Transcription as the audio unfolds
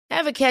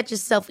Ever catch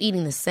yourself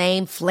eating the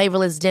same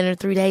flavorless dinner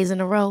 3 days in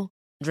a row?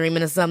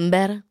 Dreaming of something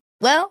better?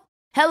 Well,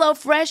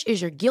 HelloFresh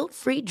is your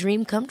guilt-free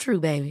dream come true,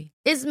 baby.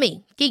 It's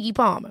me, Keke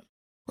Palmer.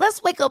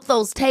 Let's wake up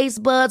those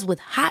taste buds with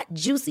hot,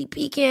 juicy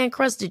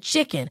pecan-crusted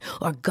chicken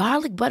or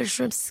garlic butter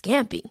shrimp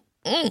scampi.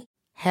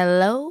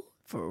 Hello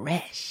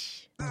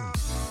Fresh.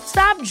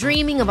 Stop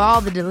dreaming of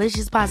all the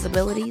delicious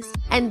possibilities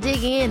and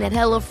dig in at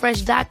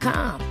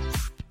HelloFresh.com.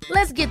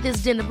 Let's get this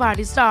dinner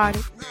party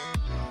started.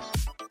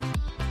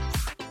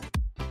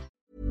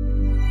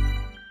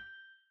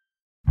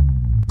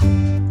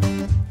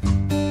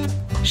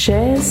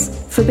 Shares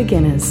for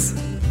beginners.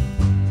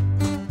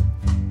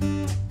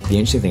 The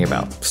interesting thing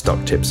about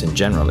stock tips in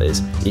general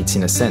is it's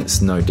in a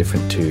sense no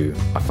different to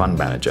a fund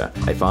manager.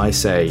 If I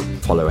say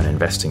follow an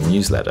investing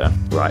newsletter,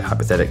 right,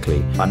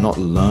 hypothetically, I'm not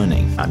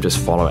learning, I'm just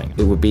following.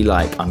 It would be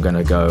like I'm going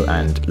to go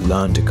and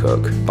learn to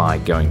cook by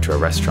going to a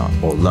restaurant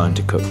or learn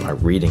to cook by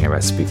reading a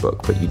recipe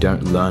book, but you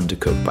don't learn to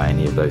cook by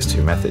any of those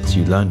two methods.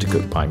 You learn to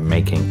cook by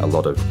making a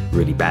lot of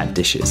really bad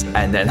dishes,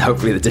 and then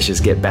hopefully the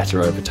dishes get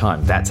better over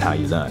time. That's how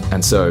you learn.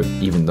 And so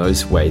even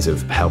those ways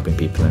of helping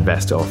people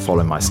invest or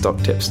follow my stock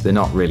tips, they're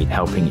not really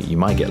helping you. You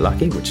might get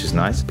lucky, which is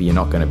nice, but you're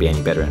not going to be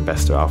any better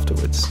investor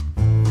afterwards.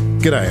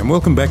 G'day and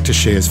welcome back to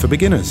Shares for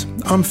Beginners.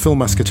 I'm Phil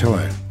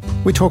Muscatello.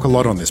 We talk a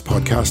lot on this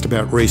podcast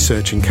about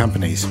researching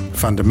companies,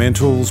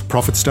 fundamentals,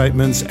 profit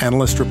statements,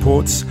 analyst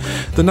reports,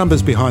 the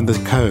numbers behind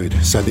the code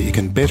so that you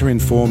can better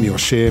inform your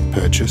share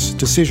purchase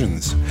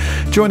decisions.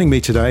 Joining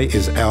me today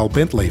is Al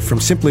Bentley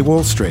from Simply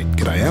Wall Street.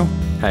 G'day, Al.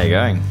 How are you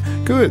going?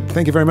 Good.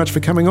 Thank you very much for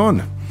coming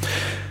on.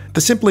 The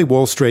Simply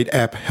Wall Street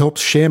app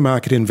helps share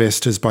market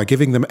investors by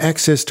giving them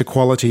access to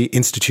quality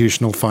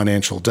institutional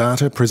financial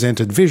data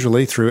presented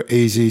visually through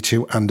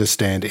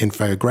easy-to-understand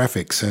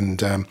infographics.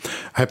 And I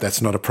hope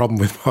that's not a problem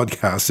with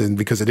podcasts, and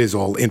because it is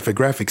all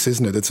infographics,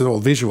 isn't it? It's all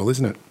visual,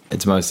 isn't it?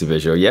 It's mostly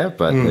visual, yeah,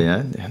 but you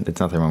know, there's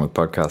nothing wrong with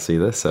podcasts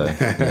either. So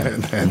yeah.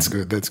 That's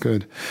good. That's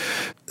good.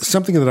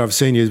 Something that I've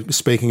seen you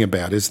speaking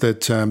about is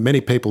that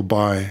many people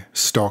buy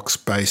stocks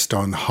based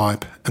on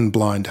hype and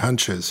blind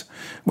hunches.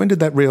 When did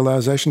that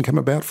realisation come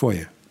about for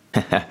you?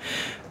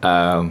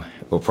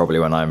 Well, probably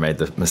when I made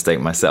the mistake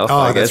myself.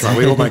 I guess. That's right.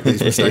 We all make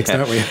these mistakes,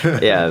 don't we?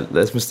 Yeah,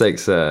 those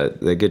mistakes,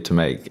 they're good to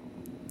make.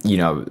 You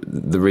know,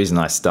 the reason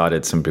I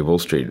started Simply Wall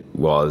Street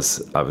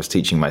was I was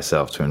teaching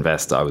myself to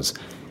invest. I was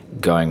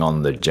going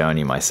on the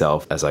journey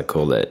myself, as I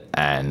call it.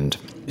 And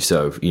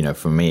so, you know,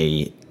 for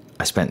me,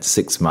 I spent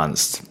 6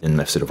 months in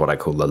the sort of what I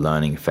call the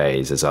learning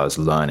phase as I was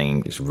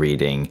learning, just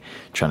reading,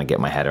 trying to get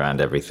my head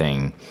around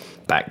everything.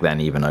 Back then,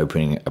 even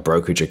opening a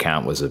brokerage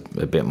account was a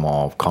bit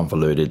more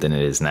convoluted than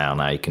it is now.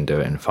 Now you can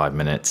do it in 5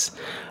 minutes.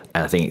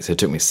 And I think it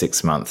took me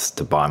 6 months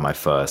to buy my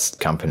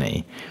first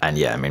company. And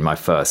yeah, I mean, my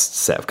first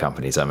set of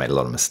companies, I made a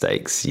lot of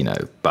mistakes, you know,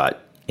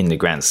 but in the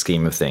grand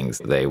scheme of things,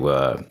 they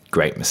were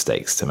great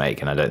mistakes to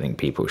make. And I don't think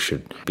people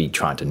should be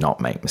trying to not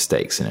make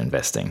mistakes in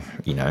investing,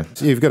 you know.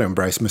 So you've got to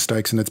embrace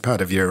mistakes, and it's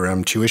part of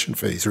your tuition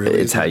fees, really.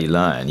 It's how you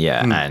learn,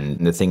 yeah. And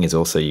the thing is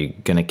also you're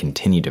going to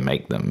continue to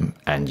make them,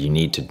 and you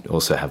need to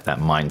also have that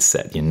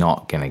mindset. You're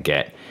not going to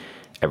get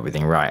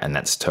everything right, and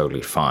that's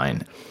totally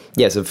fine.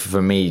 Yeah, so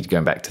for me,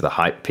 going back to the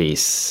hype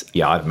piece,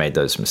 yeah, I've made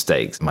those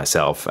mistakes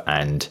myself,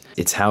 and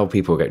it's how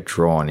people get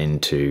drawn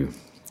into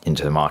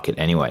the market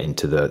anyway,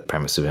 into the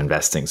premise of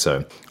investing.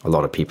 So a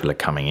lot of people are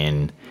coming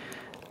in,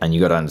 and you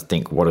got to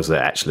think, what is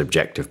their actual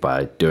objective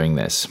by doing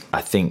this?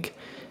 I think,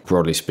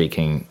 broadly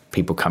speaking,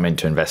 people come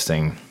into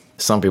investing.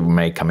 Some people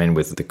may come in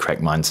with the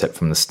correct mindset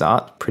from the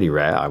start. Pretty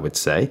rare, I would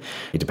say.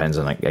 It depends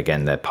on,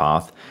 again, their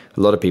path. A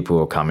lot of people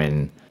will come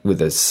in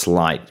with a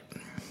slight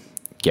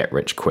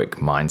get-rich-quick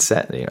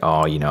mindset.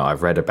 You know,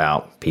 I've read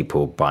about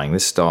people buying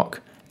this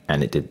stock,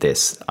 and it did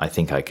this. I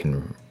think I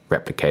can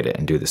replicate it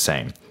and do the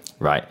same,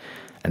 right?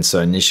 And so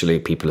initially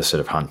people are sort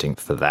of hunting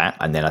for that.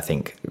 And then I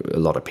think a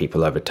lot of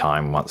people over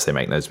time, once they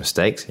make those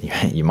mistakes,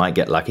 you might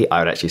get lucky. I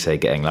would actually say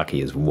getting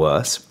lucky is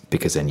worse,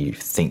 because then you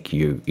think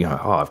you know,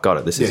 oh, I've got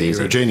it. This is easy.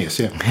 You're a genius,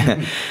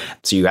 yeah.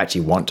 So you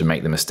actually want to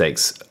make the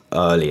mistakes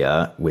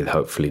earlier with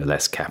hopefully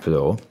less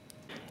capital.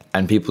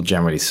 And people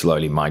generally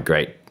slowly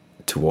migrate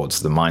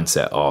towards the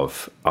mindset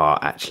of,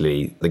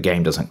 actually, the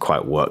game doesn't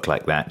quite work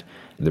like that.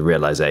 The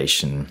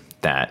realization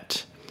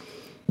that,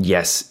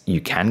 yes,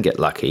 you can get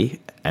lucky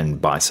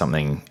and buy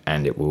something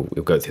and it will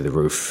go through the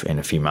roof in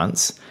a few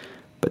months,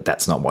 but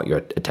that's not what you're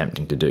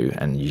attempting to do.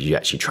 And you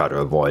actually try to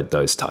avoid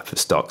those types of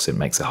stocks. It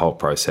makes the whole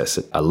process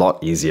a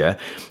lot easier.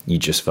 You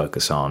just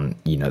focus on,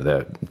 you know,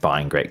 the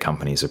buying great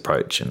companies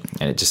approach, and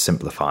it just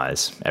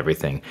simplifies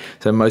everything.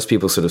 So most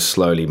people sort of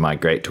slowly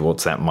migrate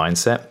towards that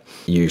mindset,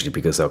 usually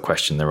because they'll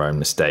question their own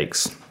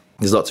mistakes.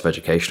 There's lots of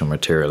educational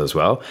material as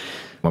well.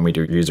 When we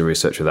do user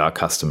research with our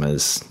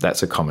customers,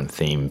 that's a common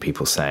theme.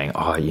 People saying,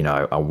 you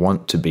know, I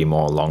want to be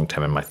more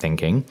long-term in my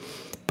thinking,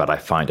 but I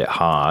find it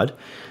hard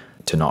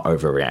to not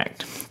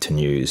overreact to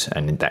news.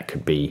 And that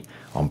could be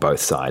on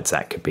both sides.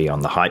 That could be on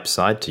the hype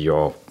side, to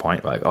your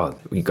point, like,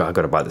 I've got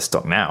to buy the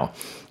stock now.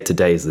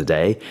 today's the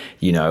day,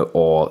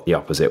 or the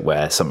opposite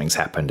where something's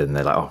happened and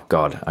they're like, oh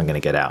God, I'm going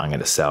to get out, I'm going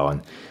to sell.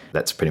 And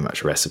that's pretty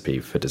much a recipe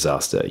for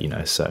disaster,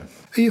 so.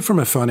 Are you from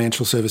a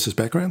financial services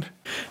background?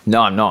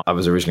 No, I'm not. I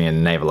was originally a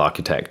naval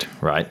architect,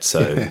 right?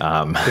 So,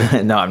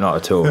 no, I'm not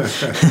at all.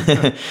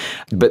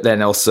 But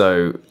then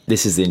also,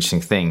 this is the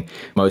interesting thing.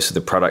 Most of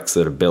the products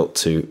that are built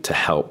to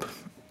help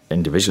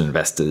individual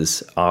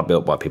investors are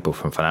built by people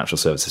from financial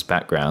services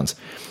backgrounds.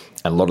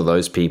 And a lot of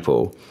those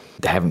people,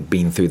 they haven't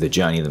been through the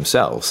journey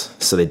themselves,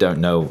 so they don't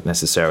know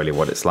necessarily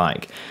what it's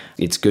like.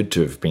 It's good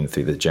to have been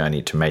through the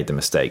journey, to make the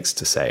mistakes,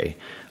 to say,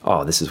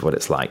 oh, this is what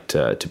it's like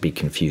to be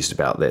confused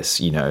about this,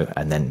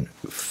 and then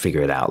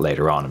figure it out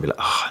later on and be like,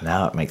 oh,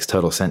 now it makes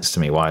total sense to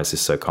me. Why is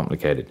this so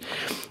complicated?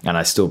 And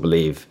I still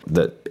believe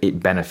that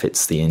it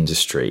benefits the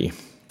industry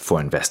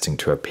for investing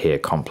to appear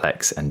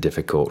complex and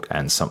difficult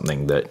and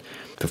something that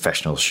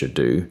professionals should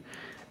do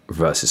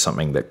versus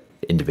something that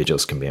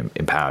individuals can be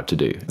empowered to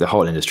do. The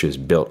whole industry is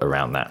built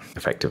around that,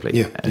 effectively.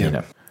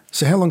 Yeah.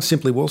 So how long's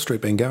Simply Wall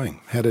Street been going?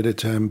 How did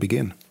it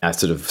begin? I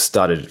sort of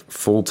started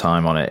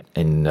full-time on it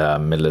in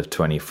middle of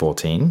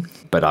 2014,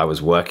 but I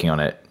was working on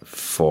it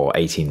for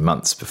 18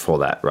 months before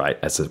that, right,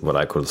 as what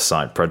I call a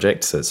side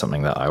project. So it's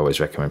something that I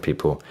always recommend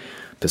people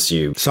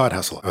pursue. Side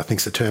hustle, I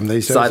think's the term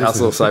these days. Side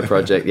hustle, side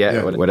project,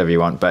 whatever you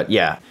want. But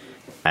yeah,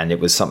 and it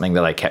was something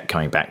that I kept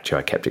coming back to.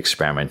 I kept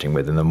experimenting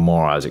with, and the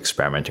more I was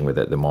experimenting with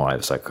it, the more I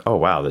was like, oh,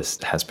 wow,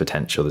 this has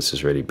potential. This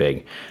is really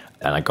big.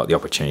 And I got the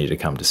opportunity to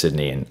come to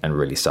Sydney and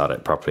really start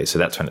it properly. So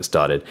that's when it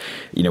started.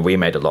 We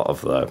made a lot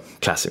of the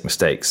classic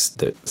mistakes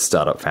that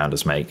startup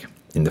founders make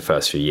in the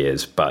first few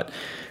years. But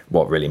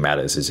what really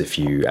matters is if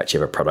you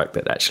actually have a product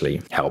that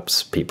actually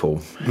helps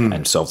people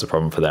and solves a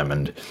problem for them.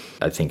 And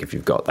I think if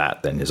you've got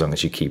that, then as long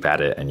as you keep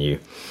at it and you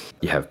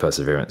have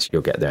perseverance,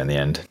 you'll get there in the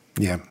end.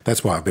 Yeah,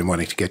 that's why I've been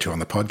wanting to get you on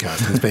the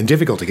podcast. It's been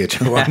difficult to get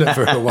you on it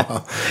for a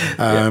while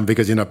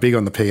because you're not big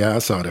on the PR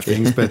side of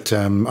things, but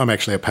I'm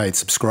actually a paid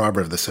subscriber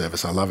of the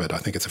service. I love it. I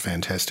think it's a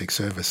fantastic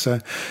service.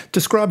 So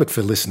describe it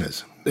for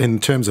listeners in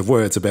terms of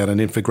words about an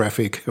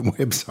infographic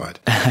website.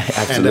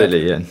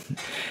 Absolutely,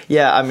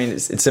 Yeah, I mean,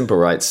 it's simple,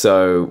 right?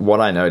 So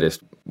what I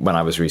noticed when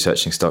I was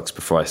researching stocks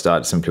before I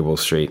started Simply Wall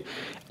Street,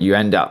 you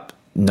end up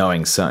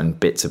knowing certain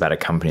bits about a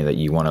company that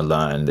you want to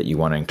learn, that you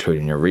want to include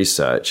in your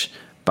research,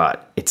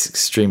 but it's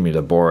extremely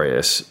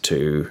laborious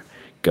to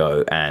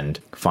go and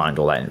find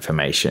all that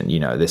information.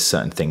 There's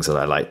certain things that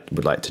I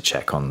would like to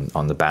check on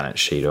the balance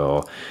sheet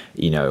or,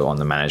 on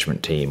the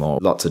management team or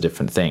lots of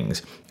different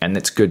things. And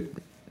it's good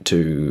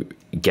to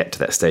get to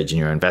that stage in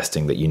your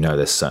investing that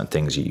there's certain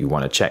things you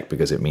want to check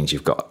because it means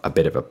you've got a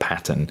bit of a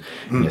pattern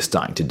and you're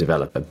starting to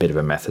develop a bit of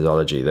a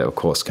methodology that, of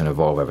course, can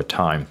evolve over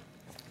time.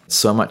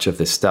 So much of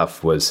this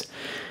stuff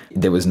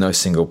there was no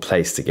single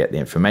place to get the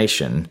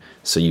information.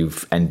 So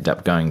you've ended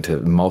up going to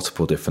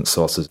multiple different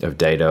sources of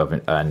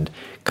data and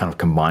kind of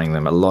combining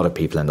them. A lot of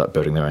people end up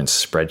building their own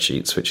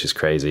spreadsheets, which is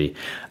crazy.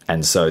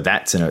 And so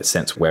that's in a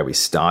sense where we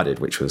started,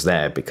 which was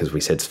there because we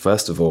said,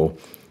 first of all,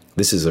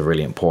 this is a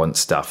really important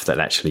stuff that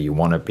actually you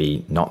want to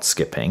be not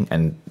skipping.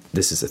 And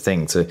this is the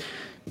thing. So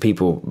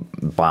people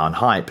buy on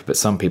hype, but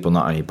some people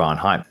not only buy on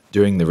hype,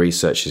 doing the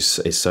research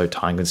is so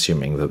time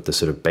consuming, the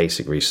sort of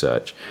basic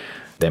research,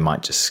 they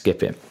might just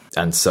skip it.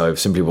 And so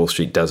Simply Wall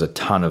Street does a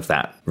ton of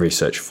that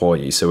research for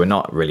you. So we're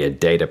not really a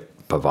data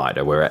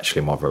provider. We're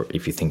actually more of a,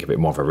 if you think of it,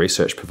 more of a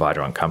research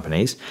provider on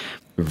companies.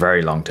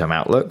 Very long-term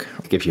outlook.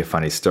 I'll give you a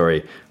funny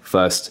story.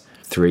 First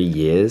 3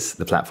 years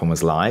the platform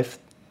was live,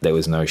 there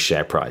was no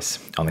share price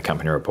on the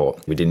company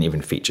report. We didn't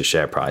even feature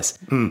share price.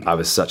 I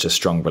was such a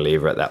strong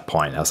believer at that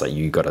point. I was like,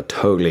 you got to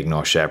totally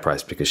ignore share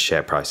price because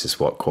share price is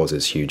what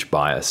causes huge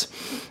bias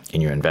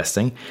in your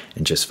investing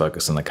and just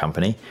focus on the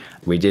company.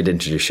 We did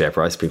introduce share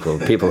price.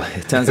 People.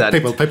 It turns out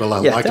people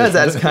like it. Turns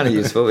out it's kind of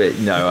useful.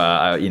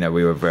 But,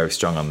 we were very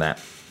strong on that.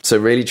 So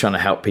really trying to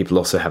help people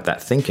also have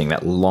that thinking,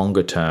 that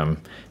longer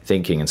term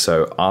thinking. And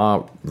so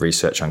our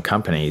research on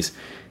companies,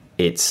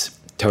 it's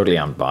totally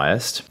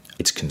unbiased.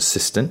 It's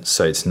consistent,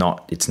 so it's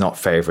not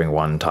favoring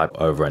one type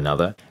over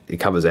another. It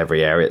covers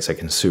every area. It's like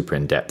super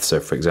in depth. So,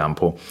 for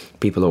example,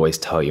 people always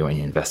tell you when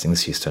you're investing,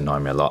 this used to annoy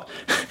me a lot.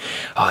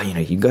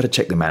 You've got to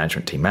check the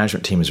management team.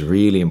 Management team is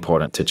really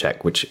important to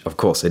check, which of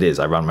course it is.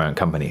 I run my own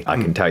company. I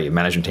can tell you,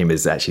 management team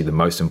is actually the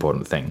most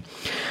important thing.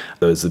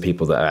 Those are the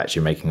people that are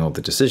actually making all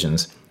the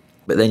decisions.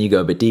 But then you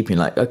go a bit deeper and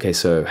you're like, okay,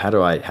 so how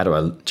do I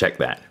check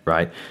that,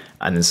 right?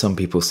 And then some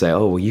people say,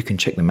 oh, well, you can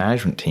check the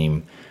management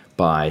team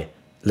by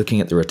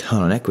looking at the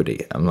return on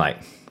equity. I'm like,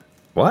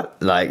 what?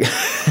 Like,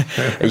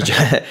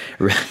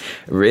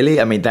 really?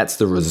 I mean, that's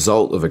the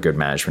result of a good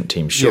management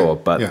team, sure.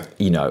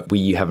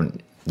 We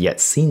haven't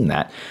yet seen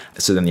that.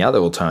 So then the other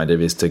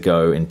alternative is to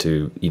go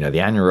into, the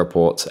annual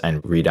reports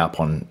and read up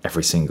on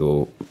every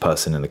single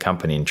person in the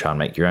company and try and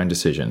make your own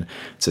decision.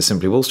 So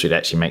Simply Wall Street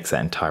actually makes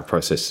that entire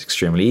process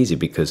extremely easy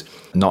because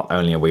not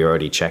only are we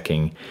already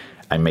checking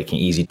and making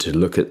it easy to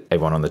look at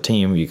everyone on the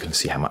team. You can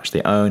see how much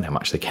they own, how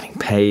much they're getting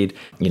paid,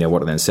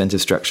 what the incentive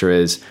structure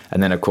is.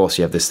 And then, of course,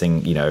 you have this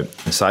thing,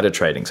 insider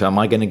trading. So am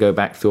I going to go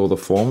back through all the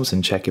forms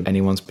and check if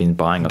anyone's been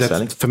buying or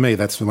selling? For me,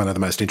 that's one of the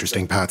most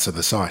interesting parts of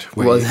the site,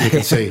 where you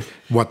can see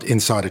what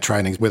insider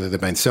trading, whether they've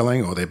been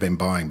selling or they've been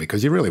buying,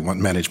 because you really want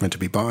management to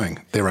be buying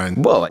their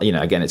own. Well,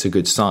 again, it's a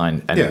good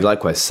sign. And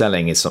likewise,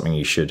 selling is something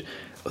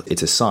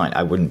it's a sign.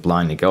 I wouldn't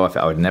blindly go off it.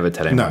 I would never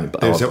tell anyone.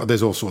 No,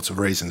 there's all sorts of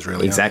reasons,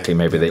 really. Exactly.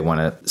 Maybe they want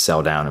to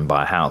sell down and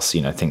buy a house,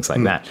 things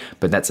like that.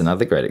 But that's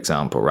another great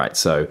example, right?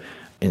 So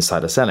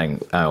insider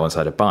selling or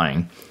insider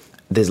buying,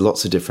 there's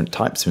lots of different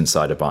types of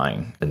insider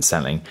buying and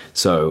selling.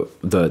 So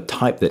the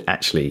type that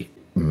actually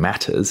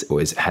matters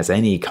or has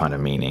any kind of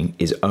meaning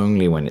is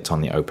only when it's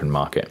on the open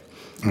market.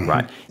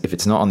 Right. If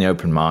it's not on the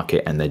open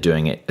market and they're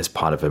doing it as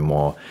part of a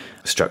more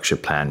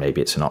structured plan,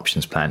 maybe it's an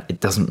options plan, it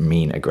doesn't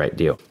mean a great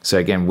deal. So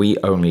again, we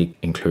only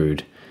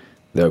include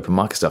the open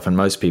market stuff, and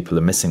most people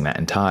are missing that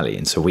entirely.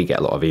 And so we get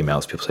a lot of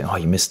emails, people saying, oh,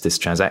 you missed this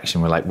transaction.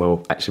 We're like,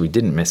 well, actually, we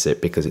didn't miss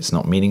it because it's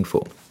not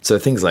meaningful. So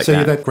things like that. So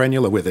you're that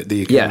granular with it that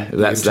you can,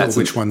 that's tell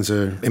which ones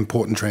are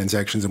important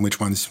transactions and which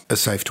ones are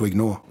safe to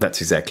ignore.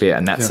 That's exactly it.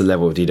 And that's the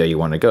level of detail you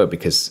want to go,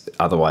 because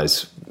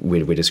otherwise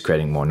we're just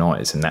creating more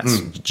noise. And that's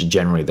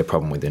generally the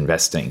problem with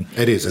investing.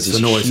 It is. It's the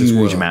noise as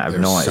well. Huge amount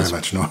of noise. So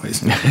much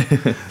noise.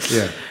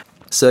 Yeah.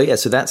 So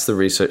that's the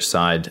research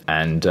side.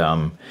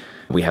 And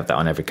we have that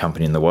on every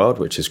company in the world,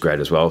 which is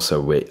great as well.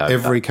 So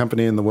every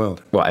company in the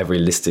world. Well, every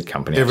listed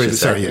company. Every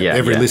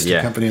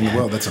listed company in the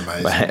world. That's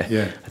amazing.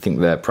 Yeah. I think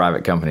the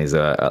private companies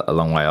are a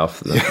long way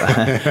off.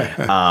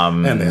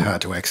 And they're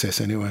hard to access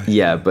anyway.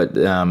 Yeah, but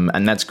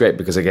and that's great,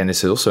 because again,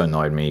 this also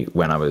annoyed me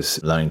when I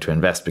was learning to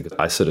invest, because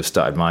I sort of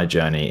started my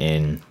journey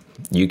in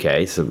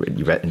UK, so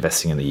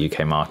investing in the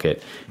UK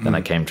market. Then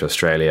I came to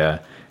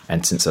Australia.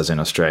 And since I was in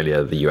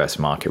Australia, the US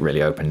market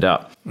really opened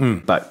up.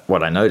 But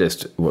what I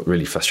noticed, what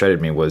really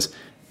frustrated me, was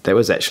there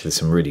was actually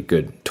some really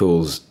good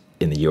tools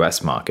in the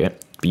US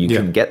market, but you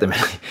couldn't get them.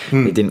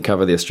 It didn't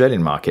cover the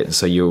Australian market. And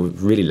so you're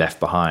really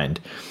left behind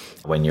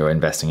when you're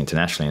investing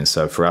internationally. And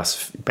so for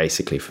us,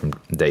 basically from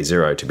day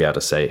zero, to be able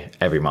to say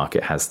every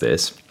market has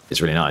this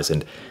is really nice.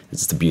 And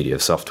it's the beauty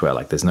of software.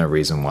 Like, there's no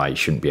reason why you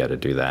shouldn't be able to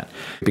do that.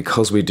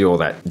 Because we do all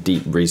that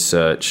deep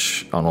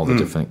research on all the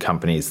different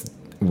companies,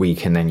 we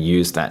can then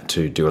use that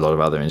to do a lot of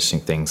other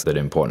interesting things that are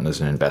important as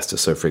an investor.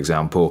 So, for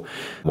example,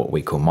 what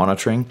we call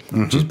monitoring,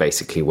 which is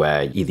basically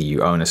where either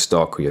you own a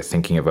stock or you're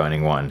thinking of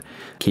owning one,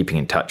 keeping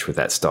in touch with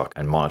that stock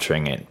and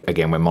monitoring it.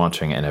 Again, we're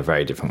monitoring it in a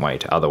very different way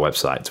to other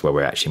websites, where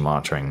we're actually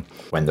monitoring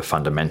when the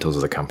fundamentals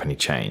of the company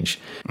change.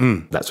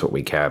 That's what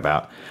we care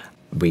about.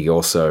 We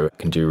also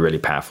can do really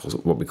powerful,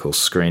 what we call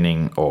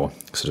screening, or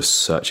sort of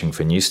searching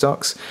for new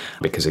stocks,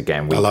 because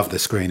again, I love the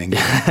screening,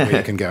 where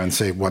you can go and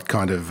see what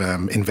kind of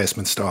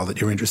investment style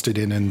that you're interested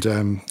in, and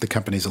the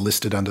companies are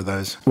listed under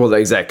those. Well,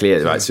 exactly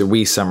it, right? So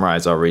we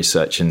summarize our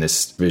research in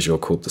this visual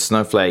called the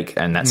snowflake,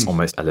 and that's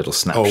almost a little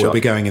snapshot. Oh, we'll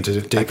be going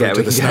deeper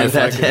into the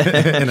snowflake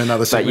in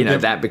another segment.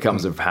 But that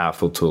becomes a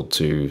powerful tool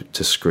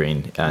to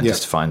screen and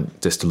just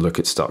to look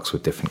at stocks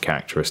with different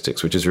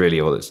characteristics, which is really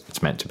all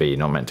it's meant to be.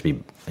 Not meant to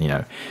be,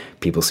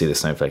 people see the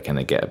snowflake and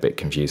they get a bit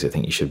confused. They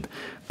think you should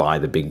buy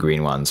the big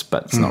green ones,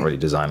 but it's not really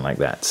designed like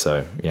that.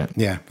 So,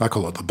 Yeah, I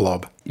call it the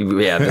blob.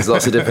 Yeah, there's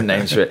lots of different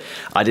names for it.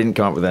 I didn't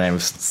come up with the name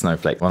of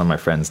snowflake. One of my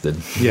friends did.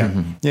 Yeah.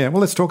 Well,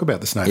 let's talk about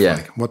the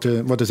snowflake. What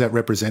does that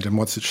represent, and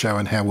what's it show,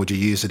 and how would you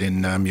use it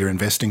in your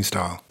investing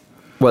style?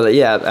 Well,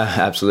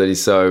 absolutely.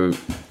 So,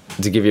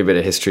 to give you a bit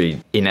of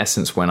history, in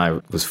essence, when I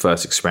was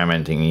first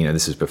experimenting,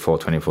 this is before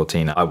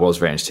 2014, I was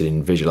very interested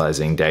in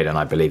visualizing data, and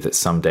I believe that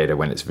some data,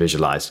 when it's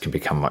visualized, can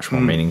become much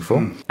more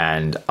meaningful.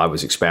 And I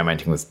was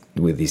experimenting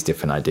with these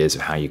different ideas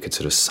of how you could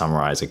sort of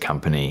summarize a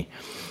company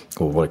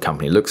or what a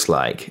company looks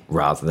like,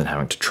 rather than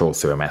having to trawl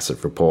through a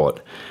massive report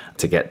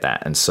to get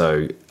that. And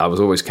so I was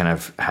always kind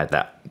of had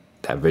that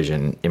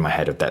vision in my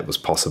head of that was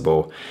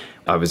possible.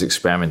 I was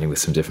experimenting with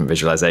some different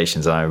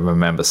visualizations, and I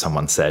remember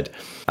someone said,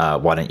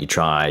 why don't you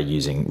try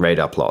using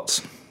radar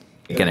plots?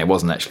 Again, it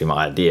wasn't actually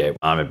my idea.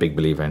 I'm a big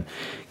believer in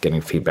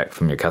getting feedback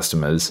from your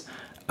customers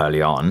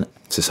early on.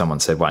 So someone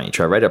said, why don't you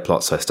try radar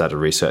plots? So I started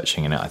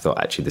researching it. I thought,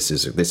 actually, this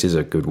is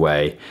a good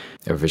way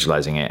of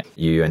visualizing it.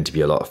 You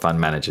interview a lot of fund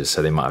managers,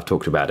 so they might have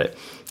talked about it.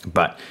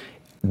 But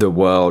the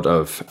world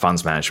of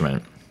funds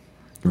management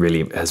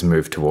really has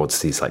moved towards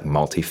these like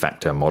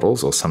multi-factor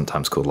models, or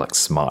sometimes called like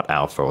smart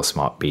alpha or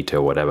smart beta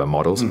or whatever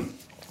models.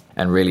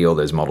 And really all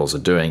those models are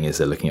doing is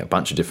they're looking at a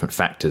bunch of different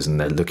factors, and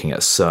they're looking at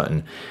a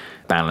certain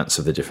balance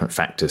of the different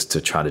factors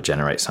to try to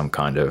generate some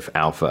kind of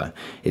alpha.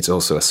 It's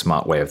also a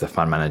smart way of the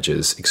fund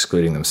managers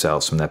excluding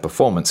themselves from their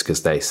performance,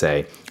 because they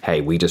say,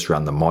 hey, we just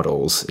run the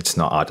models, it's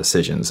not our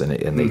decisions,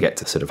 and they get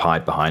to sort of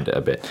hide behind it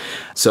a bit.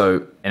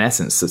 So in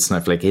essence, the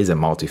Snowflake is a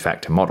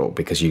multi-factor model,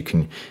 because you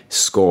can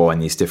score in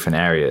these different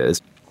areas.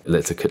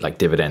 Let's look at like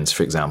dividends,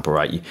 for example,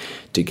 right?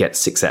 To get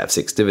 6 out of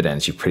 6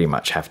 dividends, you pretty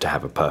much have to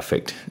have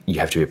you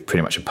have to be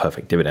pretty much a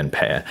perfect dividend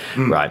payer,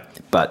 right?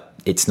 But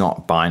it's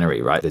not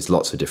binary, right? There's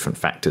lots of different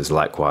factors.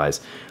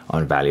 Likewise,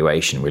 on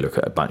valuation, we look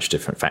at a bunch of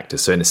different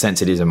factors. So in a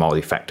sense, it is a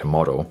multi-factor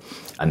model,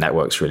 and that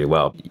works really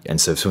well. And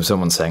so if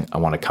someone's saying, I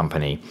want a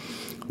company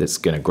that's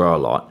going to grow a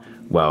lot,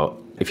 well,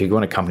 if you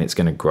want a company that's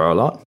going to grow a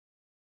lot,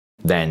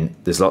 then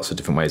there's lots of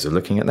different ways of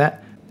looking at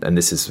that. And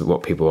this is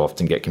what people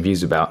often get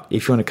confused about.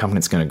 If you want a company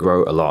that's going to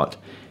grow a lot,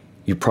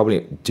 you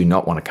probably do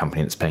not want a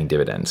company that's paying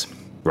dividends,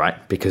 right?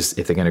 Because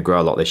if they're going to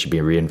grow a lot, they should be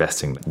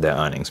reinvesting their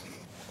earnings.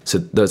 So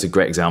there's a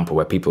great example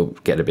where people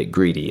get a bit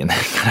greedy and they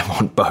kind of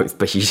want both,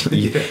 but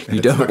you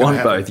don't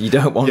want both. You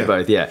don't want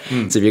both, yeah.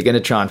 So if you're going to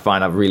try and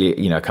find a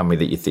really, a company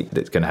that you think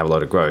that's going to have a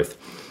lot of growth,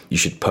 you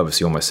should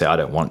purposely almost say, I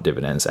don't want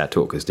dividends at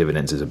all, because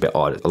dividends is a bit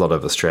odd. A lot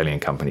of Australian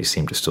companies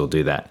seem to still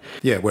do that.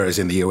 Yeah, whereas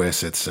in the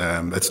US, it's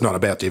not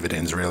about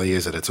dividends really,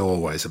 is it? It's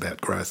always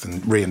about growth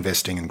and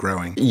reinvesting and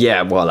growing.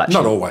 Yeah, well, actually.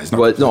 Not always.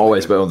 Not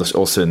always, but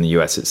also in the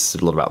US, it's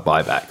a lot about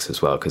buybacks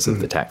as well because of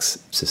the tax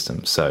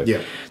system. So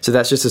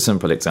that's just a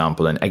simple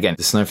example. And again,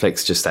 the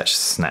snowflake's just that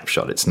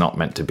snapshot. It's not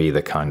meant to be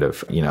the kind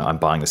of, I'm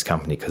buying this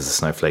company because the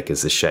snowflake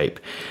is the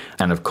shape.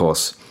 And of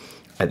course,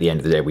 at the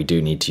end of the day, we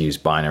do need to use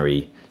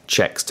binary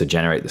checks to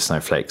generate the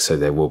snowflake, so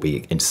there will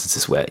be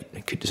instances where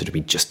it could sort of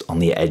be just on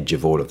the edge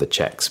of all of the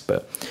checks,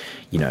 but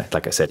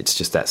like I said, it's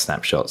just that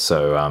snapshot.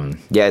 So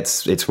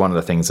it's one of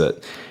the things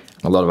that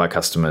a lot of our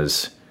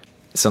customers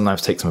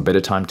sometimes takes them a bit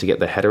of time to get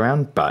their head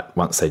around, but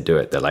once they do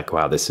it, they're like,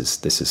 wow, this is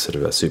sort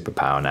of a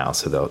superpower now,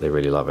 so they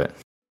really love it.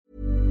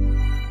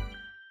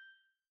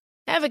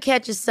 Ever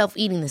catch yourself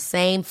eating the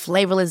same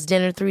flavorless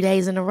dinner 3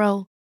 days in a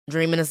row?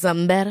 Dreaming of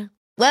something better?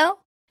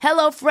 Well,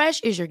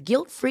 HelloFresh is your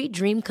guilt-free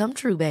dream come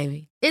true,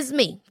 baby. It's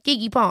me,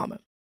 Keke Palmer.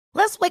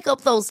 Let's wake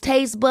up those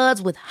taste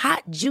buds with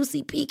hot,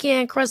 juicy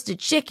pecan-crusted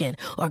chicken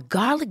or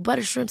garlic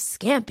butter shrimp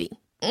scampi.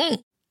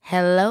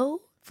 Hello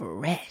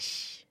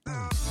Fresh.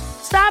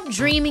 Stop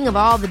dreaming of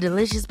all the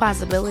delicious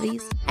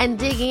possibilities and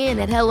dig in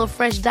at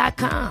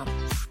HelloFresh.com.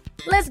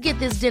 Let's get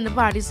this dinner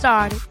party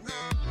started.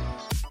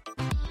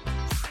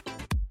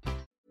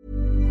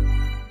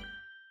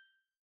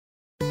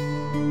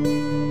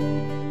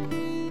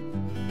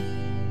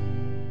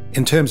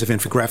 In terms of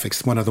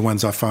infographics, one of the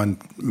ones I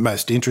find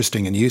most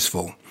interesting and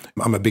useful,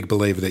 I'm a big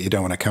believer that you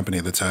don't want a company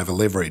that's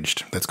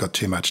over-leveraged, that's got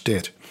too much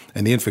debt.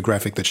 And the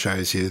infographic that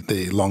shows you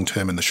the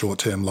long-term and the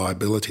short-term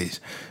liabilities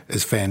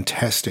is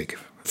fantastic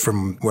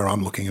from where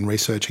I'm looking and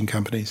researching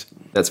companies.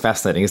 That's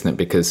fascinating, isn't it?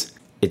 Because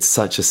it's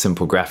such a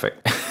simple graphic.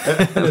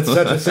 And it's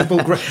such a simple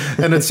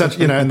and it's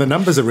such, and the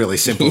numbers are really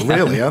simple,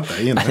 really, aren't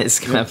they? And it's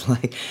kind of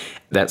like,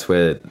 that's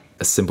where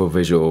a simple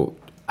visual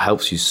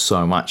helps you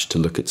so much to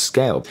look at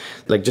scale.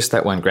 Like just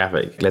that one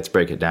graphic, let's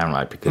break it down,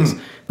 right? Because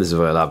this is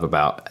what I love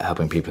about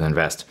helping people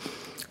invest.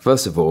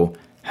 First of all,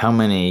 how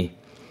many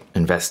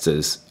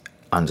investors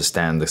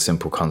understand the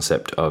simple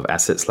concept of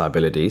assets,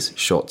 liabilities,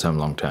 short-term,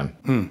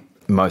 long-term?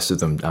 Most of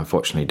them,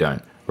 unfortunately,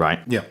 don't, right?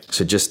 Yeah.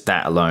 So just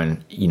that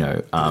alone,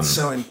 it's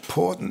so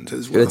important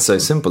as well. It's so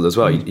simple as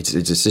well. It's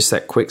just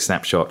that quick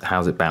snapshot.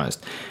 How's it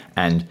balanced?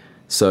 And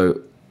so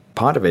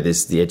part of it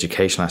is the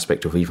educational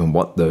aspect of even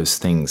what those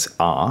things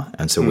are.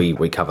 And so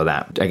we cover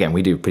that. Again,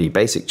 we do pretty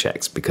basic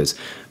checks because,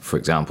 for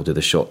example, do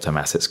the short-term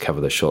assets cover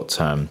the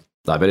short-term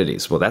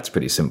liabilities? Well, that's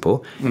pretty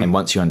simple. And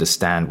once you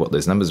understand what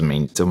those numbers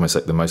mean, it's almost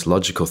like the most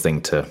logical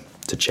thing to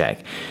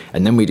check.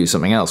 And then we do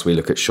something else. We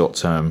look at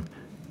short-term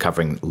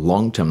covering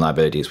long-term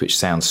liabilities, which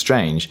sounds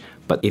strange.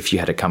 But if you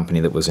had a company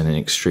that was in an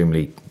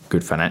extremely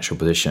good financial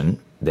position,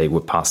 they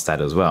would pass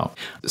that as well.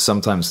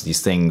 Sometimes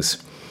these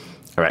things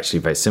are actually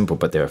very simple,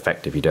 but they're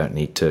effective. You don't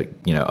need to,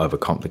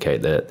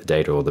 overcomplicate the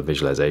data or the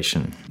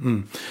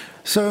visualization.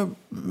 So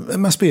it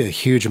must be a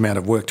huge amount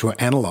of work to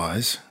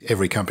analyse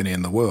every company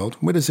in the world.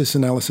 Where does this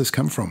analysis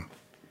come from?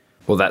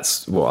 Well,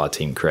 that's what our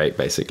team create,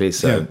 basically.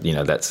 So,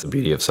 that's the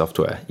beauty of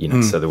software,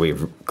 so that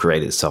we've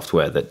created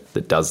software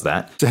that does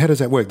that. So how does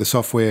that work? The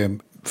software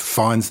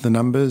finds the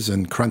numbers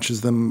and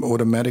crunches them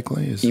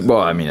automatically?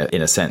 Well, I mean,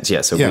 in a sense,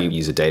 yeah. So we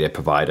use a data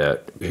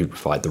provider who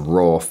provide the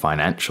raw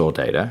financial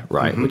data,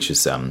 right, which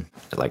is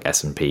like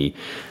S&P,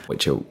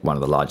 which are one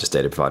of the largest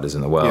data providers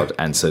in the world.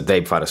 And so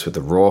they provide us with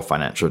the raw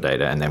financial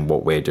data, and then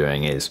what we're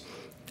doing is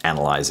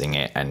analyzing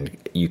it, and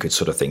you could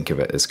sort of think of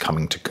it as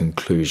coming to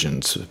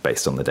conclusions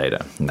based on the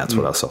data, and that's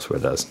what our software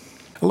does.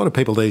 A lot of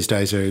people these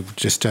days are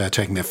just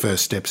taking their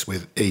first steps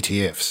with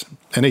ETFs.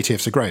 And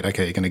ETFs are great.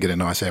 Okay, you're going to get a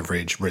nice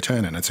average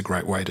return, and it's a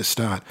great way to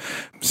start.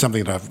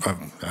 Something that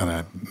I don't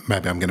know,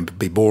 maybe I'm going to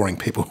be boring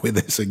people with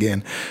this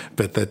again,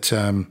 but that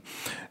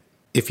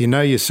if you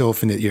know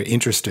yourself and that you're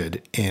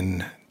interested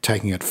in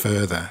taking it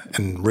further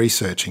and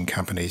researching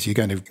companies, you're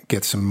going to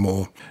get some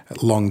more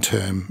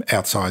long-term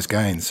outsized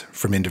gains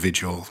from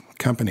individual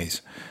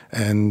companies.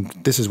 And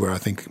this is where I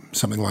think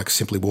something like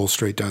Simply Wall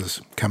Street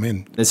does come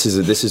in. This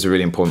is a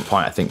really important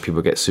point I think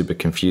people get super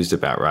confused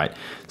about, right?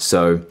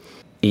 So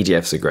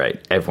ETFs are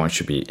great. Everyone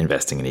should be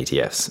investing in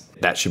ETFs.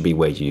 That should be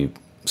where you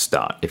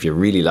start. If you're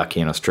really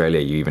lucky in Australia,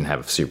 you even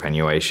have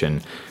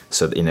superannuation.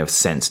 So in a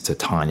sense, it's a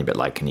tiny bit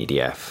like an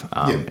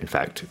ETF. In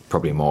fact,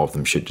 probably more of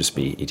them should just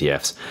be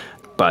ETFs.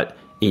 But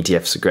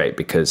ETFs are great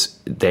because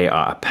they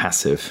are a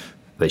passive.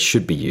 They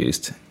should be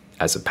used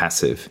as a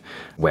passive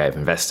way of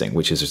investing,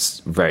 which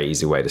is a very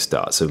easy way to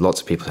start. So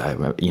lots of people say,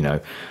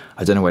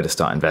 I don't know where to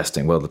start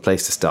investing. Well, the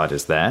place to start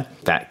is there.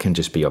 That can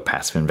just be your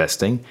passive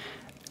investing.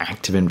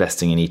 Active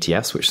investing in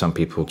ETFs, which some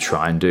people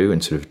try and do,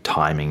 and sort of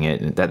timing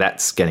it,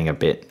 that's getting a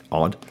bit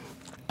odd.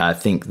 I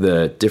think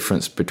the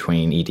difference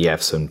between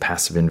ETFs and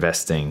passive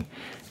investing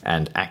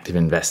and active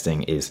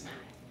investing is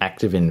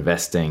active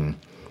investing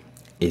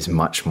is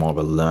much more of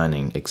a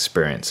learning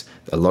experience.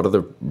 A lot of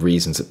the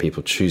reasons that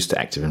people choose to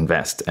active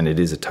invest, and it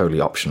is a totally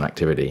optional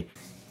activity.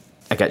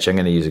 Okay, actually,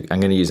 I'm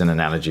going to use an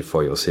analogy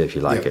for you. We'll see if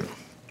you like it.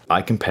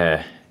 I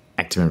compare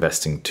active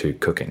investing to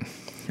cooking.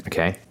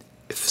 Okay,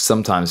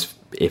 sometimes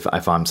if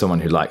I'm someone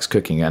who likes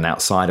cooking, an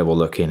outsider will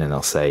look in and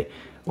they'll say,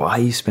 "Why are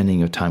you spending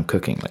your time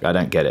cooking? Like, I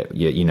don't get it.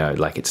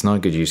 It's not a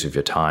good use of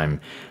your time.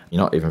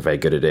 You're not even very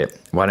good at it.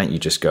 Why don't you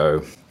just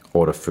go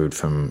order food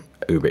from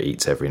Uber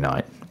Eats every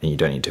night, and you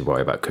don't need to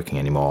worry about cooking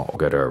anymore, or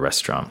go to a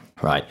restaurant,"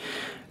 right?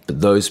 But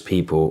those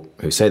people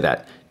who say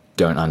that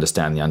don't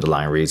understand the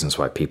underlying reasons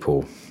why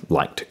people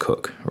like to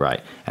cook,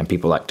 right? And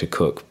people like to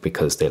cook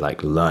because they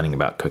like learning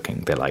about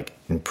cooking. They like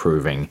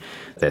improving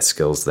their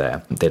skills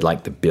there. They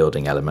like the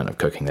building element of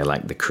cooking. They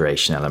like the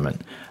creation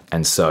element.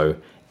 And so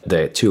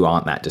the two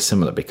aren't that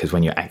dissimilar, because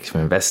when you're active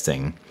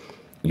investing,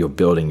 you're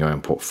building your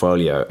own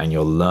portfolio and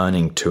you're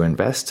learning to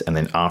invest. And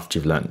then after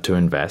you've learned to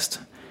invest,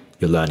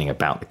 you're learning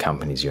about the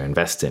companies you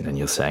invest in, and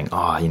you're saying,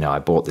 I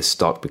bought this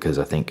stock because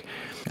I think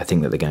that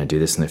they're going to do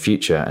this in the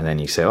future. And then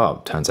you say,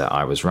 turns out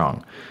I was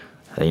wrong.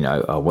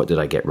 What did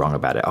I get wrong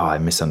about it? I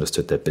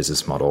misunderstood their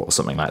business model, or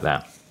something like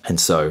that. And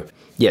so,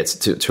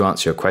 to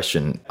answer your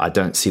question, I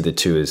don't see the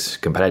two as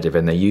competitive.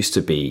 And there used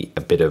to be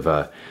a bit of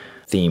a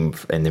theme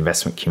in the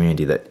investment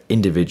community that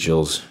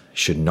individuals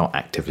should not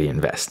actively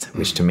invest,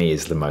 which to me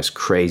is the most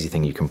crazy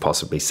thing you can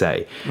possibly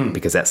say,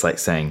 because that's like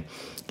saying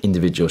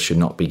individuals should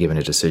not be given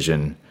a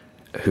decision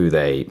who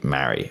they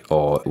marry,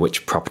 or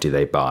which property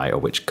they buy, or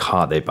which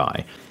car they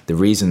buy. The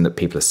reason that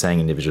people are saying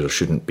individuals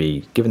shouldn't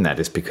be given that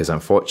is because,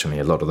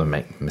 unfortunately, a lot of them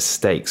make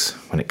mistakes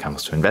when it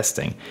comes to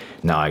investing.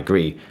 Now, I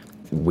agree,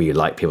 we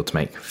like people to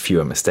make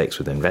fewer mistakes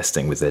with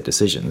investing, with their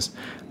decisions,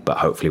 but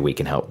hopefully we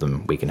can help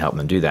them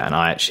do that. And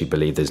I actually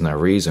believe there's no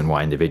reason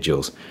why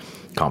individuals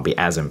can't be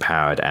as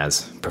empowered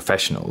as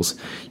professionals,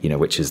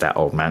 which is that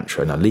old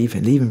mantra. Now leave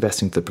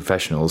investing to the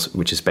professionals,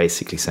 which is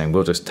basically saying,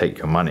 we'll just take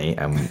your money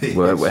and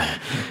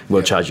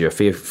we'll charge you a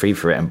fee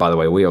for it. And by the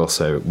way, we're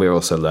also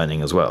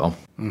learning as well.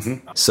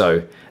 Mm-hmm.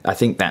 So I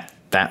think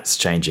that's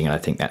changing, and I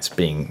think that's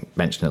being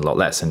mentioned a lot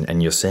less.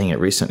 And you're seeing it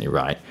recently,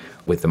 right,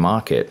 with the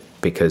market,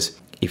 because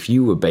if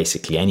you were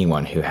basically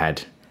anyone who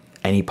had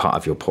any part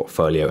of your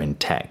portfolio in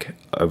tech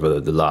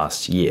over the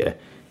last year,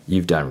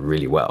 you've done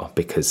really well,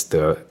 because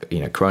the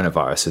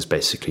coronavirus has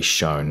basically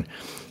shown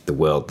the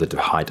world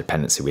the high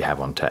dependency we have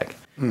on tech.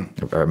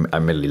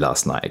 Admittedly,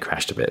 last night it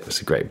crashed a bit. It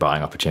was a great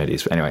buying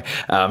opportunities. But anyway,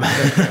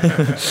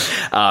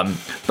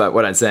 but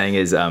what I'm saying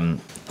is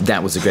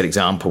that was a great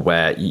example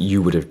where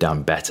you would have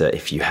done better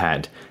if you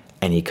had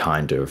any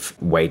kind of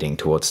weighting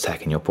towards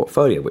tech in your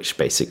portfolio, which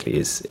basically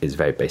is a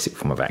very basic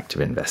form of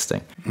active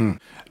investing.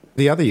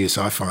 The other use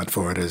I find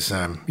for it is,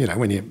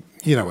 when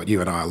you know what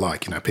you and I are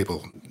like,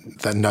 people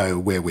that know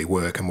where we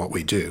work and what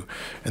we do,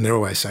 and they're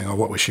always saying,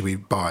 what should we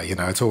buy?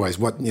 It's always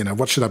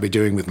what should I be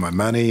doing with my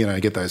money?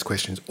 I get those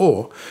questions.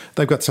 Or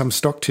they've got some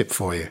stock tip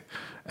for you.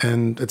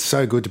 And it's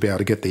so good to be able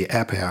to get the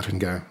app out and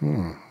go,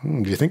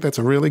 do you think that's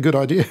a really good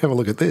idea? Have a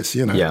look at this,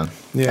 Yeah,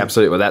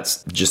 absolutely. Well,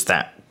 that's just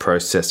that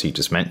process you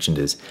just mentioned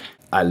is,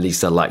 at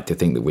least I like to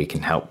think that we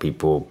can help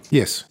people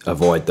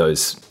avoid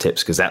those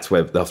tips, because that's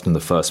where often the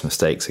first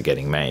mistakes are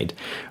getting made,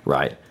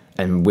 right?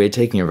 And we're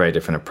taking a very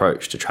different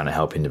approach to trying to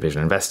help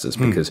individual investors,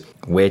 because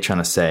we're trying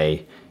to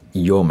say,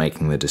 you're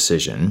making the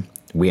decision.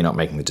 We're not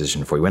making the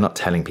decision for you. We're not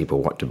telling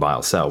people what to buy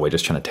or sell. We're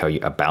just trying to tell you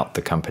about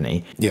the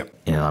company in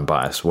an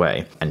unbiased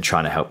way, and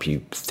trying to help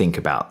you think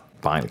about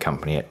buying the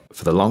company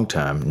for the long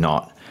term,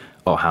 not,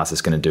 how's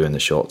this going to do in the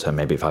short term?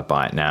 Maybe if I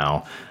buy it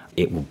now,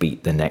 it will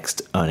beat the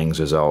next earnings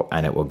result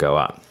and it will go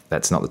up.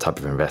 That's not the type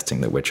of investing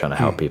that we're trying to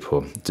help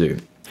people do.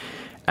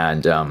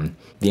 And the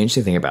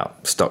interesting thing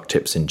about stock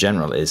tips in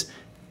general is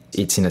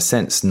it's in a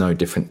sense no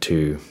different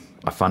to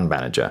a fund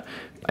manager.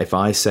 If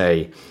I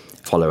say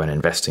follow an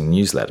investing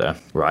newsletter,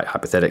 right,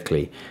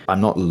 hypothetically,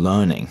 I'm not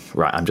learning,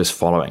 right, I'm just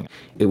following.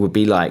 It would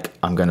be like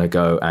I'm going to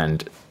go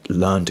and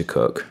learn to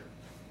cook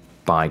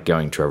by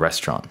going to a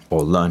restaurant,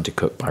 or learn to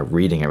cook by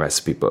reading a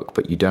recipe book,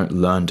 but you don't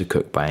learn to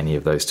cook by any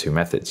of those two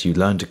methods. You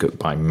learn to cook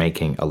by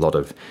making a lot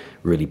of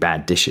really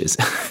bad dishes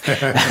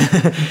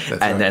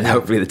and then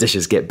hopefully the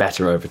dishes get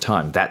better over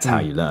time. That's how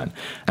you learn.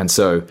 And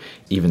so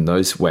even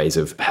those ways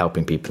of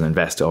helping people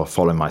invest, or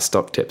follow my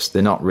stock tips,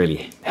 they're not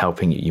really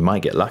helping you. You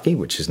might get lucky,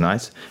 which is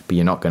nice, but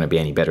you're not going to be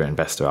any better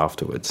investor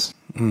afterwards.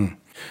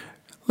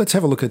 Let's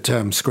have a look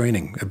at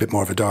screening, a bit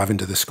more of a dive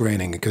into the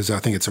screening, because I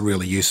think it's a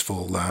really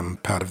useful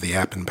part of the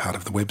app and part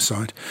of the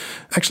website.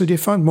 Actually, do you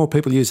find more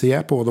people use the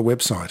app or the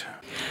website?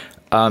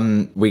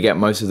 We get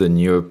most of the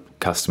newer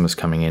customers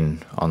coming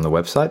in on the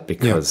website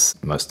because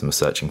most of them are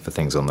searching for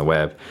things on the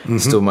web.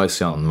 Still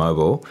mostly on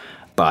mobile,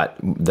 but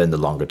then the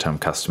longer term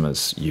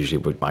customers usually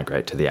would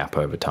migrate to the app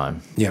over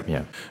time.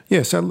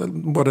 Yeah. So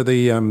what are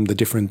the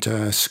different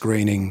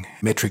screening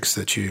metrics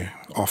that you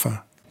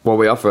offer? Well,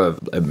 we offer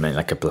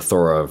like a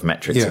plethora of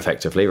metrics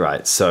effectively,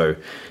 right? So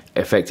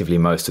effectively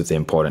most of the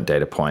important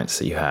data points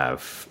that you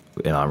have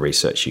in our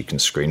research you can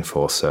screen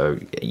for. So,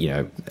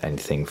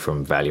 anything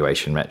from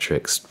valuation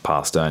metrics,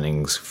 past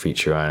earnings,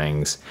 future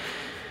earnings.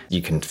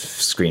 You can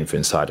screen for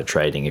insider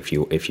trading if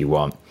you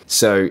want.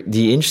 So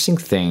the interesting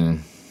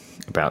thing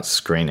about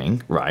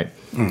screening, right,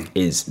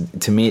 is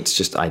to me it's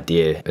just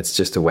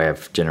a way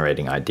of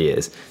generating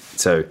ideas.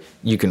 So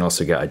you can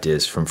also get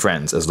ideas from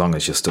friends as long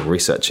as you're still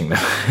researching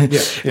them.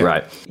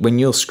 Right. When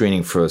you're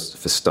screening for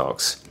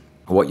stocks,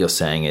 what you're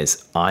saying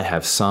is, I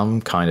have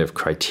some kind of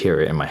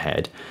criteria in my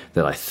head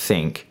that I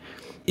think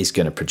is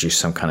going to produce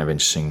some kind of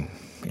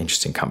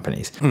interesting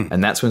companies.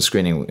 And that's when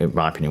screening, in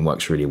my opinion,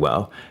 works really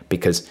well,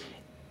 because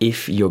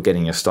if you're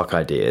getting your stock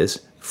ideas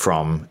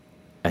from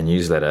a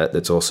newsletter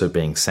that's also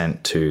being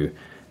sent to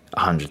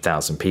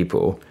 100,000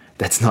 people,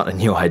 that's not a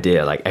new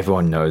idea. Like,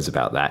 everyone knows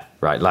about that,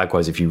 right?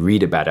 Likewise, if you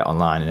read about it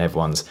online and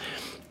everyone's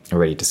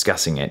already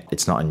discussing it,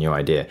 it's not a new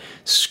idea.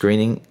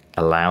 Screening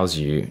allows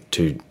you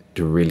to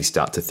really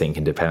start to think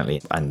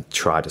independently and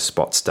try to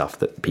spot stuff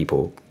that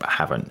people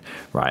haven't,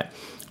 right?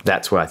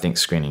 That's where I think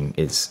screening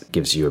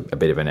gives you a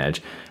bit of an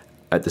edge.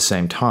 At the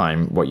same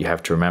time, what you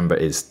have to remember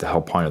is the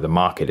whole point of the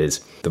market is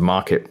the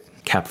market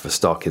cap of a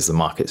stock is the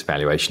market's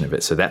valuation of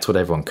it. So that's what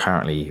everyone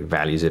currently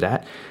values it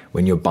at.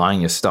 When you're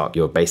buying a stock,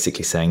 you're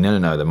basically saying,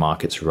 no, the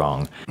market's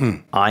wrong.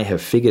 I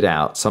have figured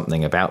out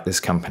something about this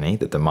company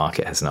that the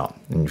market has not.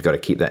 And you've got to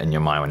keep that in your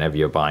mind whenever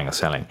you're buying or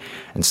selling.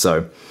 And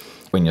so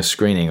when you're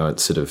screening, or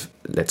sort of,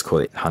 let's call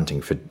it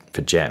hunting for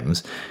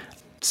gems,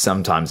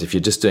 sometimes if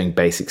you're just doing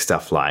basic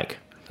stuff like,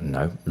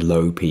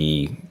 low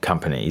PE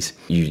companies,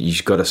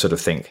 you've got to sort of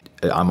think,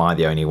 am I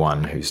the only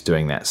one who's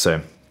doing that?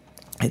 So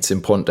it's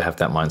important to have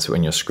that mindset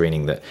when you're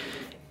screening, that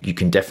you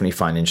can definitely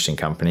find interesting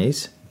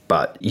companies,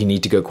 but you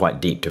need to go quite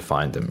deep to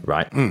find them,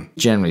 right?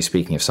 Generally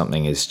speaking, if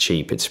something is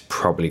cheap, it's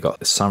probably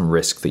got some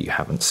risk that you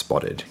haven't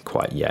spotted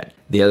quite yet.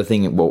 The other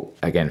thing,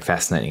 again,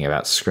 fascinating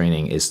about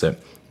screening is that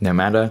no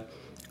matter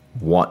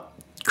what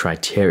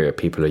criteria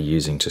people are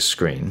using to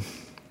screen,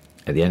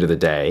 at the end of the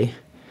day,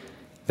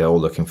 they're all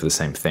looking for the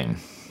same thing,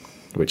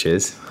 which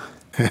is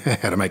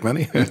how to make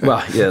money.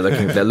 Well, yeah,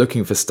 they're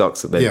looking for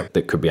stocks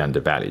that could be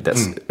undervalued.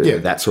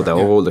 That's what they're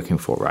all looking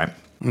for, right?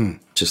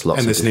 Just lots.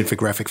 And there's an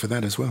infographic for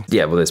that as well.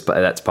 Yeah, well,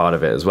 that's part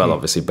of it as well,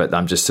 obviously. But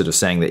I'm just sort of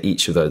saying that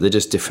each of those, they're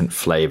just different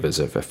flavors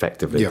of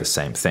effectively the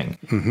same thing.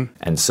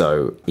 And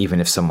so even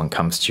if someone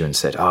comes to you and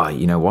said,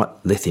 you know what,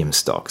 lithium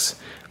stocks,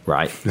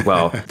 right?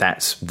 Well,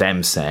 that's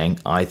them saying,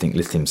 I think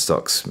lithium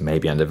stocks may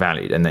be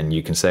undervalued. And then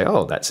you can say,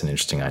 that's an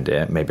interesting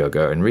idea. Maybe I'll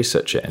go and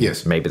research it.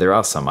 And maybe there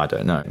are some, I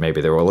don't know.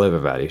 Maybe they're all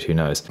overvalued. Who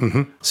knows?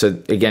 So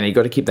again, you've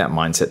got to keep that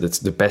mindset. That's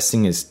the best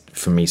thing is,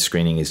 for me,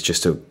 screening is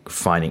just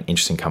finding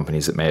interesting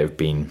companies that may have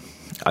been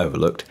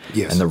overlooked.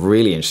 And the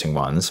really interesting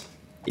ones,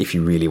 if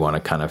you really want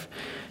to kind of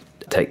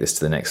take this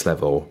to the next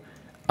level,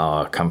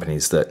 are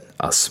companies that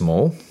are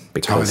small.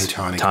 Because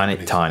tiny,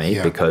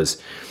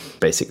 because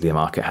basically the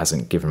market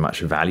hasn't given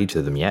much value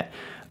to them yet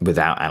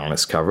without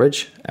analyst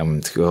coverage.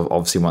 And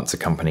obviously once a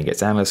company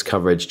gets analyst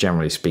coverage,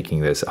 generally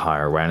speaking, there's a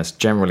higher awareness.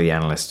 Generally,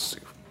 analysts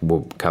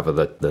will cover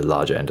the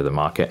larger end of the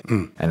market.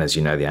 And as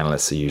you know, the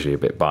analysts are usually a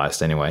bit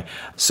biased anyway.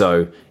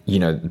 So,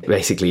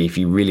 basically, if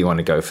you really want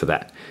to go for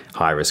that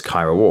high risk,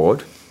 high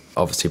reward,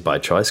 obviously by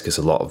choice, because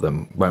a lot of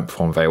them won't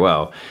perform very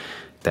well,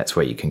 that's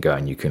where you can go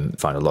and you can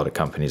find a lot of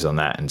companies on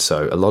that. And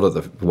so a lot of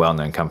the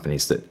well-known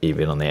companies that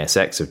even on the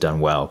ASX have done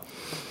well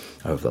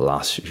over the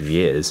last few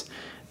years,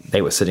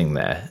 they were sitting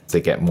there. They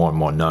get more and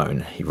more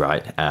known,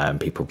 right? And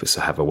people just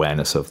have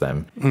awareness of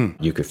them.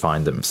 You could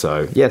find them.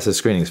 So so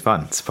screening is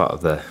fun. It's part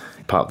of the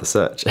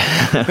search.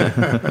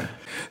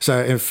 So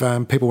if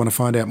people want to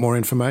find out more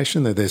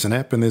information, there's an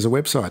app and there's a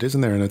website,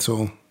 isn't there? And it's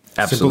all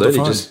absolutely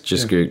simple to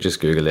find. just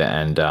Google it.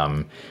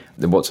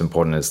 And what's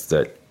important is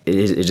that it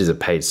is a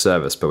paid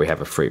service, but we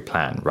have a free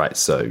plan, right?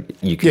 So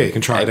you can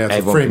try it out.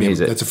 It's a freemium.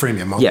 That's a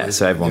freemium model. Yeah,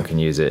 so everyone can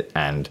use it,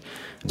 and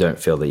don't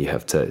feel that you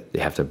have to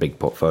have a big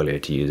portfolio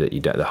to use it.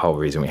 The whole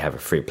reason we have a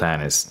free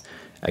plan is,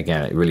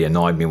 again, it really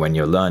annoyed me when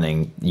you're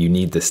learning, you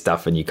need this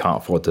stuff and you can't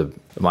afford to.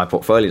 My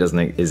portfolio is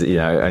only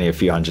a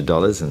few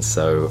 $100s, and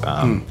so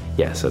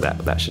so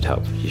that should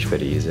help. You should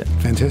better use it.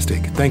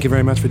 Fantastic. Thank you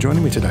very much for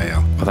joining me today,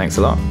 Al. Well, thanks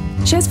a lot.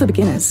 Shares for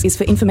Beginners is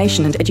for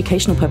information and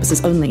educational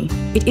purposes only.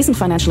 It isn't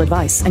financial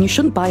advice, and you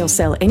shouldn't buy or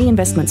sell any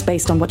investments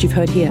based on what you've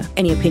heard here.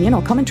 Any opinion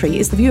or commentary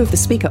is the view of the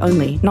speaker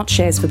only, not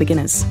Shares for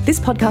Beginners. This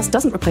podcast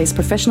doesn't replace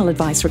professional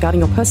advice regarding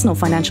your personal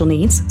financial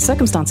needs,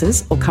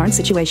 circumstances, or current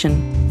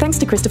situation. Thanks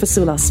to Christopher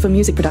Soulas for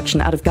music production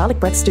out of Garlic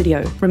Breath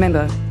Studio.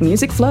 Remember,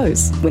 music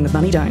flows when the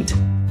money don't.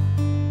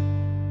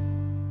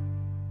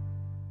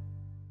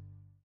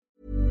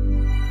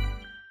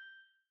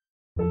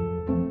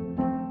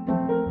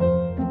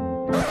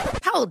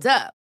 Hold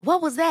up.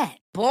 What was that?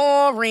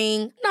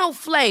 Boring. No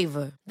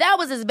flavor. That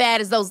was as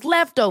bad as those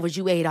leftovers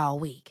you ate all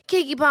week.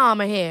 Keke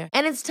Palmer here,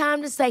 and it's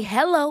time to say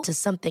hello to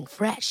something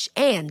fresh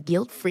and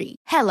guilt-free.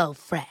 Hello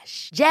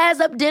Fresh.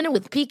 Jazz up dinner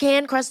with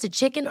pecan-crusted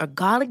chicken or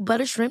garlic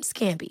butter shrimp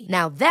scampi.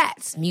 Now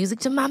that's music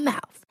to my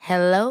mouth.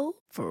 Hello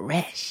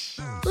Fresh.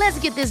 Let's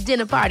get this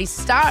dinner party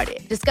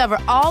started. Discover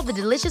all the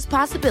delicious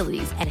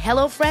possibilities at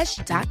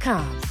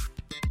HelloFresh.com.